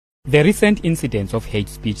The recent incidents of hate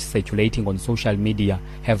speech circulating on social media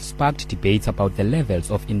have sparked debates about the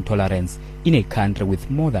levels of intolerance in a country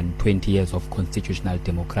with more than 20 years of constitutional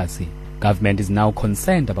democracy. Government is now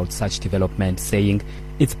concerned about such development, saying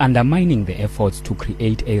it's undermining the efforts to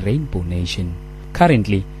create a rainbow nation.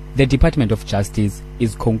 Currently, the Department of Justice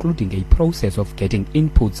is concluding a process of getting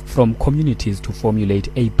inputs from communities to formulate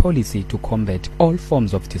a policy to combat all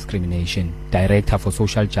forms of discrimination. Director for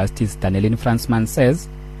Social Justice Danelin Fransman says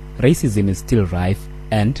racism is still rife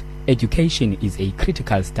and education is a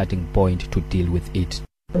critical starting point to deal with it.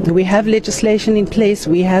 We have legislation in place,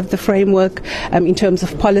 we have the framework in terms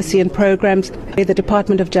of policy and programs. The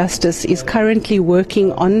Department of Justice is currently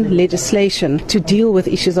working on legislation to deal with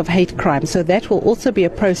issues of hate crime. So that will also be a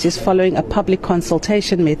process following a public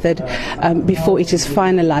consultation method before it is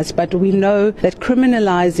finalized. But we know that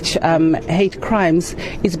criminalizing hate crimes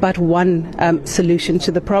is but one solution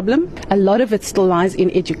to the problem. A lot of it still lies in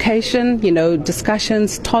education,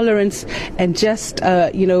 discussions, tolerance, and just,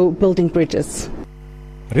 building bridges.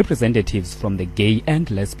 Representatives from the gay and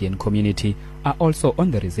lesbian community are also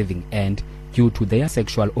on the receiving end due to their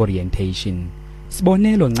sexual orientation.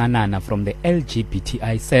 Sibonelo Ncanana from the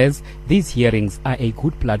LGBTI says these hearings are a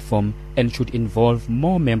good platform and should involve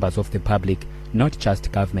more members of the public, not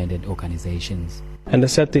just government and organizations. And the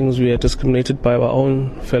sad thing is we are discriminated by our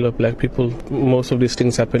own fellow black people. Most of these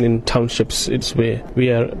things happen in townships. It's where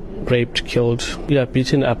we are raped, killed, we are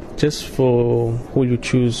beaten up just for who you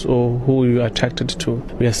choose or who you are attracted to.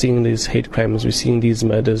 We are seeing these hate crimes, we're seeing these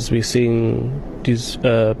murders, we're seeing these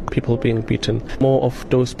people being beaten. More of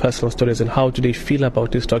those personal stories and how do they feel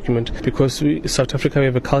about this document. Because South Africa, we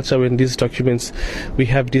have a culture when these documents, we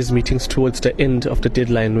have these meetings towards the end of the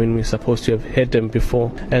deadline when we're supposed to have heard them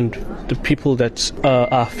before. And the people that are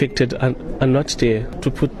affected are not there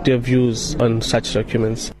to put their views on such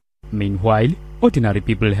documents. Meanwhile, ordinary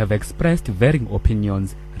people have expressed varying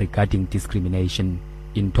opinions regarding discrimination.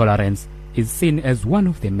 Intolerance is seen as one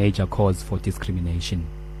of the major causes for discrimination.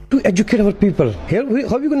 To educate our people, how are we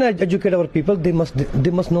going to educate our people? They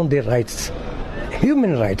must know their rights,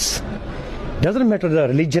 human rights. Doesn't matter the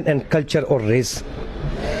religion and culture or race.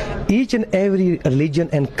 Each and every religion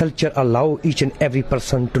and culture allow each and every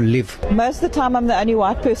person to live. Most of the time I'm the only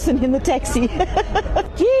white person in the taxi.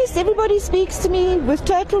 Yes, everybody speaks to me with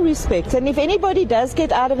total respect, and if anybody does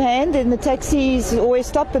get out of hand, then the taxis always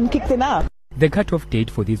stop and kick them out. The cut-off date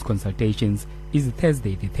for these consultations is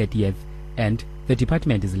Thursday the 30th, and the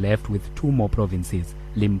department is left with two more provinces,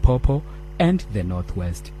 Limpopo and the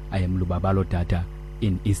Northwest. I am Lubabalo Dada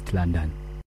in East London.